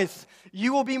of Christ,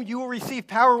 you will receive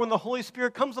power when the Holy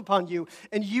Spirit comes upon you,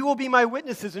 and you will be my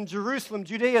witnesses in Jerusalem,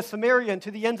 Judea, Samaria, and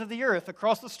to the ends of the earth,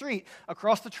 across the street,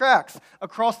 across the tracks,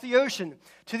 across the ocean,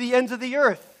 to the ends of the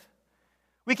earth.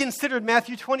 We considered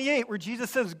Matthew 28, where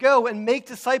Jesus says, go and make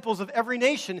disciples of every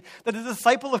nation, that a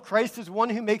disciple of Christ is one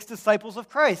who makes disciples of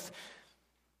Christ.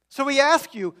 So we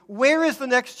ask you, where is the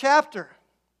next chapter?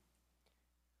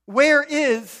 Where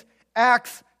is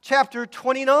Acts chapter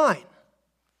 29.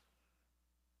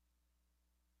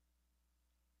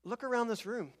 Look around this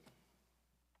room.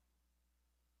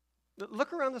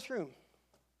 Look around this room.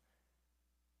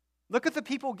 Look at the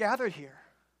people gathered here.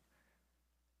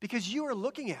 Because you are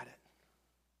looking at it.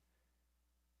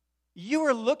 You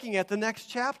are looking at the next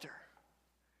chapter.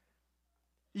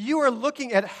 You are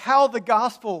looking at how the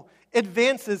gospel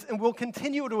advances and will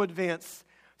continue to advance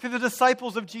through the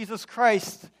disciples of Jesus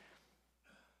Christ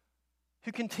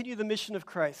who continue the mission of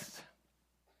Christ.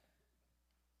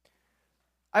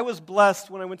 I was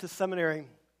blessed when I went to seminary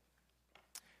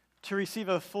to receive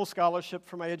a full scholarship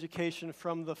for my education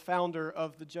from the founder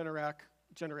of the Generac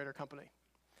generator company.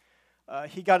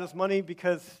 He got his money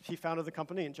because he founded the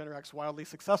company, and Generac's wildly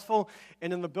successful.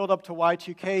 And in the build-up to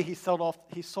Y2K, he sold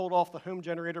off the home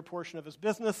generator portion of his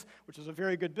business, which was a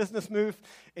very good business move.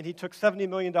 And he took $70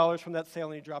 million from that sale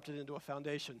and he dropped it into a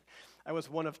foundation. I was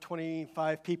one of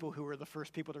 25 people who were the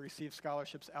first people to receive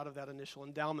scholarships out of that initial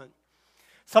endowment.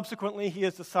 Subsequently, he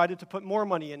has decided to put more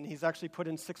money in. He's actually put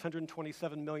in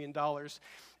 $627 million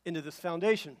into this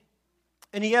foundation.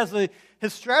 And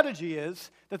his strategy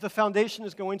is that the foundation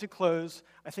is going to close,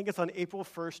 I think it's on April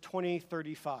 1st,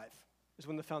 2035, is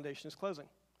when the foundation is closing.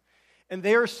 And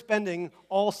they are spending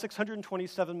all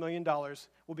 $627 million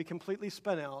will be completely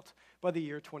spent out by the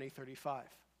year 2035.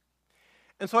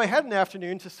 And so I had an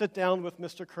afternoon to sit down with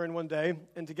Mr. Kern one day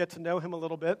and to get to know him a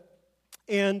little bit.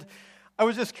 And I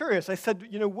was just curious. I said,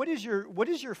 what is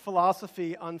your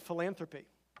philosophy on philanthropy?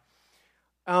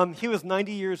 He was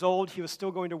 90 years old. He was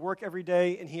still going to work every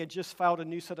day, and he had just filed a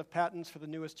new set of patents for the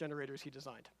newest generators he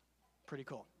designed. Pretty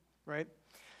cool, right?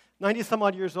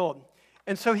 90-some-odd years old.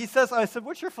 And so I said,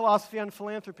 what's your philosophy on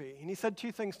philanthropy? And he said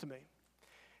two things to me.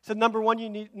 He said, number one,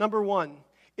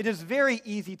 it is very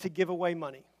easy to give away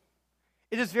money.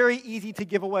 It is very easy to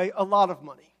give away a lot of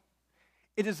money.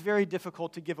 It is very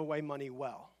difficult to give away money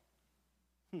well.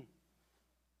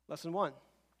 Lesson one.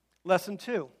 Lesson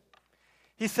two.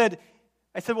 I said,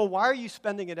 well, why are you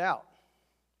spending it out?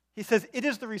 He says, it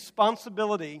is the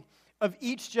responsibility of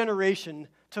each generation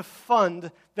to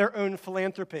fund their own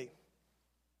philanthropy.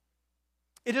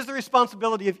 It is the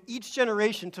responsibility of each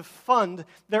generation to fund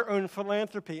their own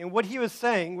philanthropy. And what he was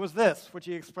saying was this, which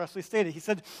he expressly stated. He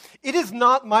said, it is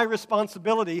not my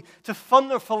responsibility to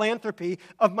fund the philanthropy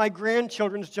of my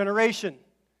grandchildren's generation.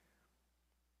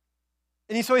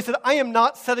 And so he said, I am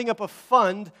not setting up a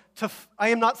foundation to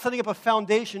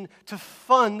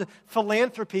fund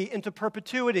philanthropy into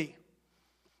perpetuity.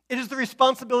 It is the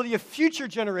responsibility of future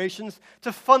generations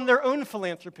to fund their own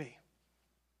philanthropy.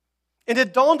 And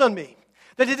it dawned on me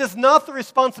that it is not the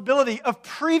responsibility of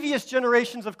previous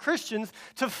generations of Christians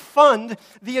to fund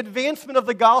the advancement of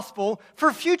the gospel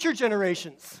for future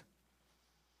generations.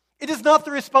 It is not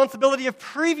the responsibility of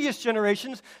previous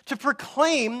generations to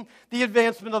proclaim the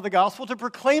advancement of the gospel, to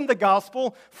proclaim the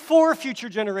gospel for future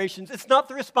generations. It's not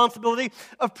the responsibility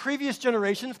of previous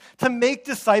generations to make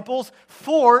disciples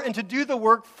for and to do the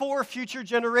work for future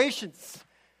generations.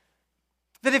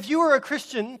 That if you are a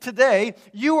Christian today,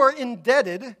 you are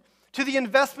indebted to the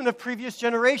investment of previous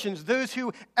generations, those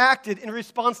who acted in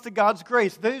response to God's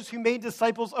grace, those who made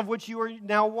disciples of which you are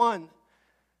now one.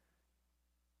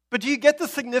 But do you get the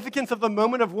significance of the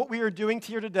moment of what we are doing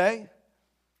here today?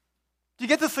 Do you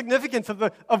get the significance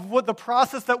of what the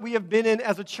process that we have been in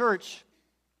as a church?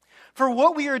 For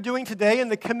what we are doing today and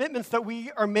the commitments that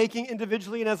we are making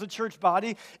individually and as a church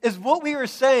body is what we are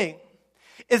saying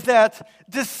is that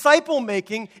disciple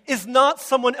making is not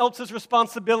someone else's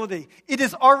responsibility. It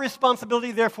is our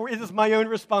responsibility, therefore it is my own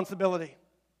responsibility.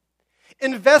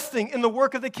 Investing in the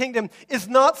work of the kingdom is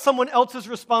not someone else's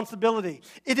responsibility.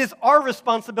 It is our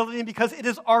responsibility, and because it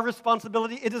is our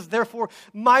responsibility, it is therefore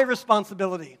my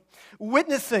responsibility.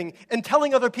 Witnessing and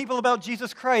telling other people about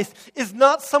Jesus Christ is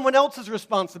not someone else's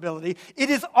responsibility.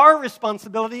 It is our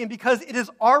responsibility, and because it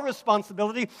is our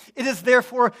responsibility, it is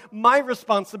therefore my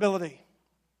responsibility.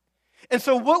 And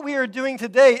so what we are doing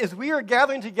today is we are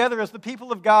gathering together as the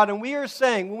people of God, and we are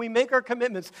saying, when we make our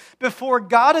commitments before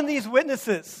God and these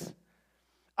witnesses,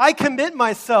 I commit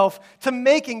myself to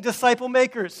making disciple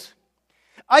makers.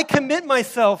 I commit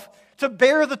myself to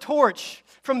bear the torch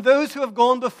from those who have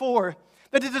gone before.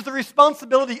 That it is the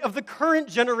responsibility of the current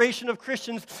generation of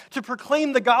Christians to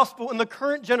proclaim the gospel in the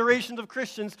current generations of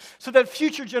Christians so that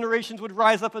future generations would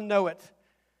rise up and know it.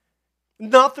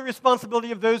 Not the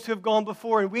responsibility of those who have gone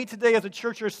before. And we today as a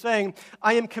church are saying,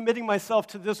 I am committing myself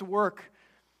to this work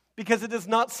because it is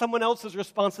not someone else's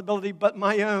responsibility but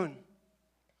my own.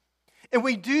 And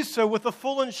we do so with the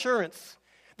full assurance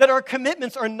that our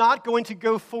commitments are not going to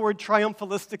go forward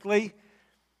triumphalistically,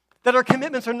 that our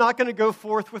commitments are not going to go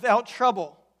forth without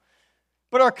trouble,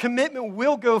 but our commitment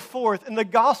will go forth and the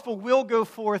gospel will go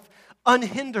forth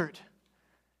unhindered.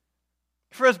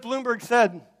 For as Bloomberg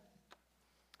said,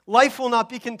 life will not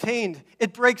be contained.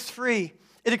 It breaks free.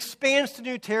 It expands to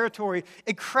new territory.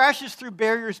 It crashes through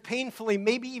barriers painfully,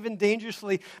 maybe even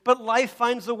dangerously, but life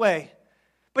finds a way.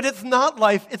 But it's not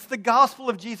life, it's the gospel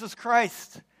of Jesus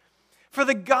Christ. For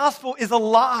the gospel is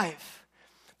alive.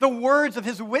 The words of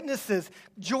his witnesses,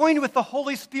 joined with the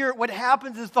Holy Spirit, what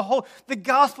happens is the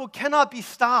gospel cannot be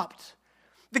stopped.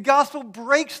 The gospel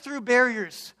breaks through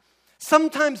barriers,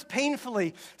 sometimes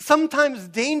painfully, sometimes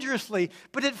dangerously,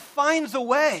 but it finds a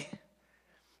way.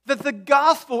 That the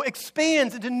gospel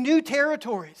expands into new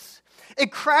territories.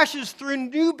 It crashes through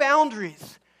new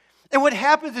boundaries. And what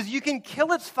happens is you can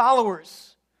kill its followers.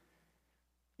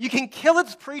 You can kill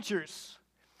its preachers.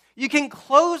 You can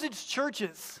close its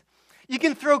churches. You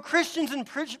can throw Christians in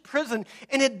prison,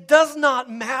 and it does not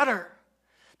matter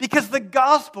because the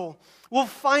gospel will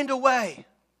find a way.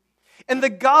 And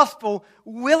the gospel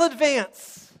will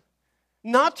advance,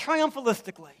 not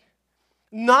triumphalistically,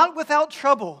 not without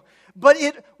trouble, but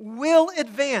it will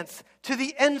advance to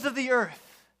the ends of the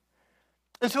earth.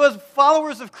 And so as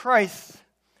followers of Christ,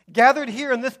 gathered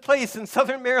here in this place in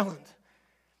Southern Maryland,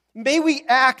 may we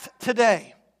act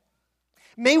today.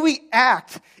 May we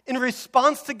act in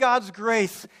response to God's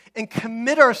grace and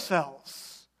commit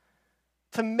ourselves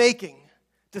to making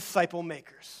disciple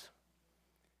makers.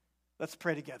 Let's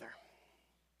pray together.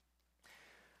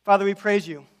 Father, we praise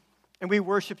you and we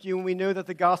worship you, and we know that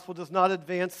the gospel does not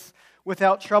advance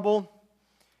without trouble,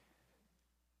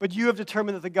 but you have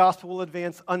determined that the gospel will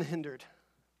advance unhindered.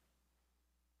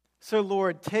 So,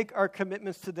 Lord, take our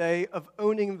commitments today of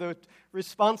owning the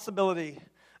responsibility,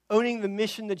 owning the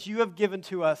mission that you have given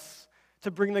to us to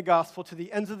bring the gospel to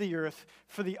the ends of the earth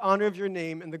for the honor of your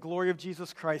name and the glory of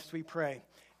Jesus Christ, we pray.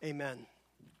 Amen.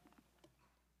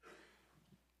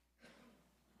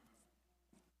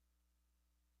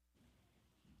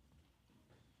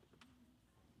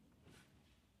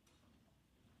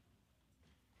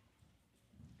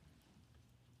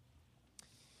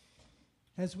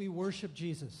 As we worship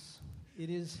Jesus,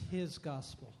 it is his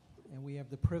gospel, and we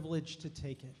have the privilege to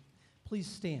take it. Please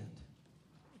stand.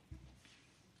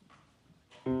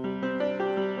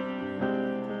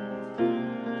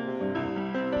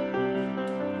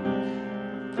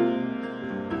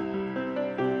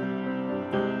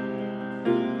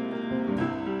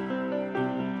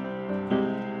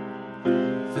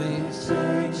 This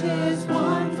church has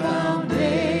one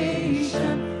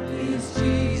foundation, is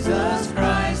Jesus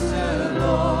Christ the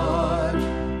Lord.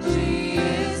 She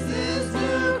is this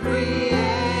new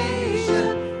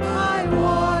creation by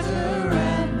water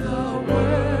and the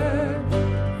word.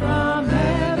 From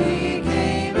heaven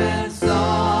came and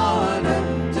sought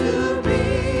her to be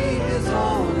his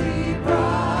holy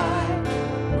bride.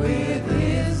 With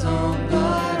his own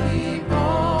blood he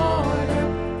bought her,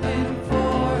 and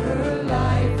for her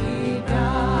life he died.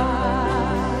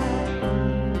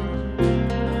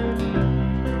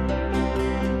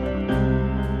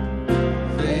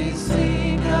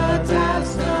 Facing a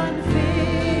task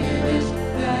unfinished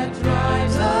that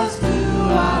drives us to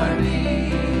our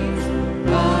knees,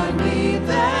 beneath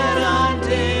that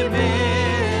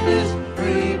undiminished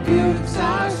rebukes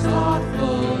our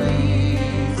slothful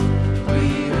ease.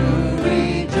 We who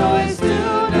rejoice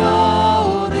to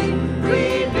know thee,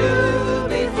 renewed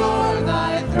before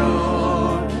thy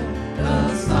throne,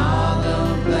 the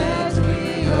solemn pledge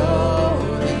we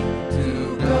owe thee to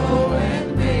go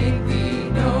and make thee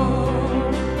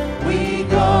known. We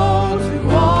go to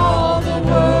all the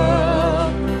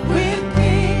world with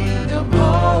kingdom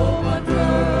hope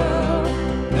unfurled.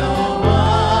 No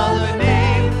other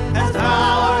name has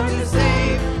power to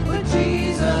save but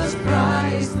Jesus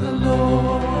Christ the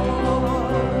Lord.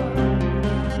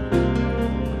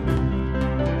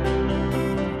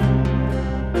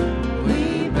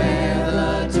 We bear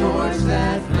the torch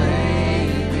that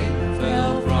flaming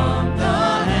fell from the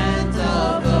hands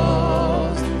of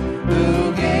those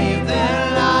who gave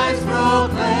their lives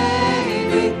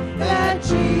proclaiming that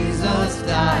Jesus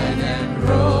died and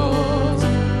rose.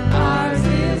 Ours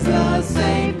is the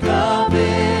same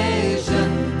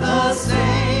commission, the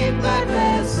same that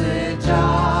message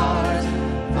ours,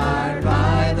 fired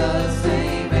by the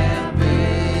same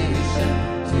ambition.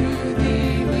 To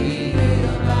thee we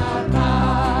yield our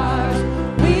powers.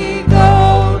 We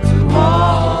go to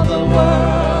all the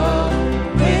world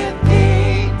with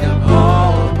kingdom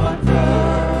hope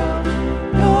unfurled.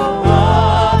 No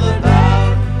other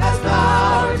name has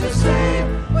power to save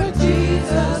but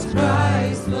Jesus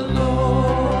Christ the Lord.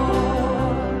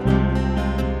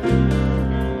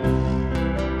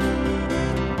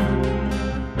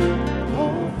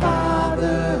 Oh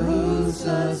Father, who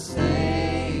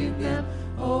sustained them,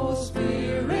 oh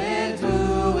Spirit,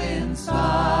 who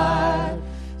inspired,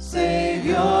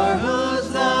 Savior,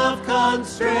 whose love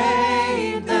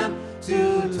constrained them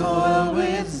to toil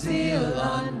with zeal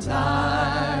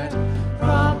untired.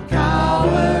 From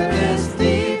cowardice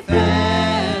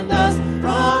defend us,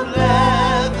 from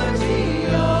lethargy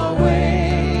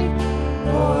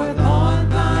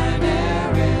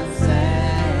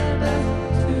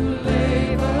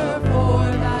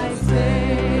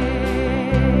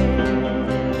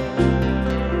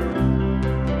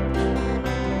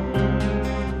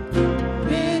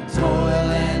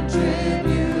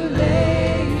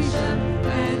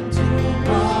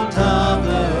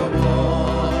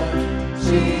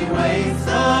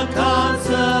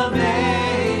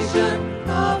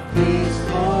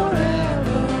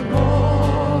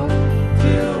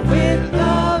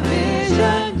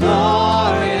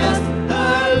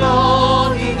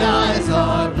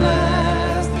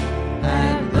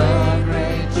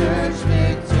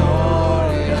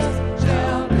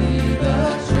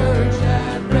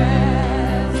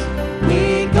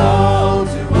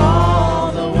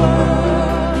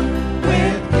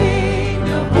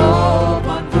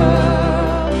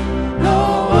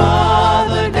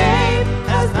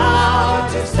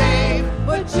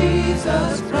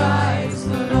Jesus Christ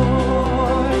the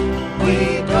Lord.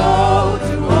 We go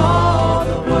to all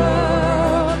the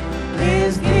world,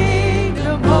 His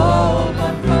kingdom home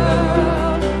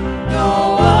unfurled.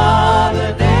 No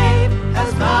other name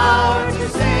has power to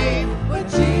save but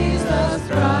Jesus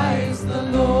Christ the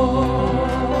Lord.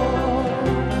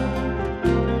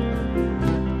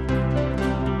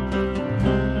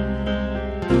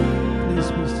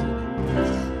 Please be seated.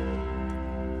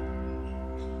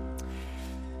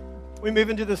 We move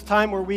into this time where we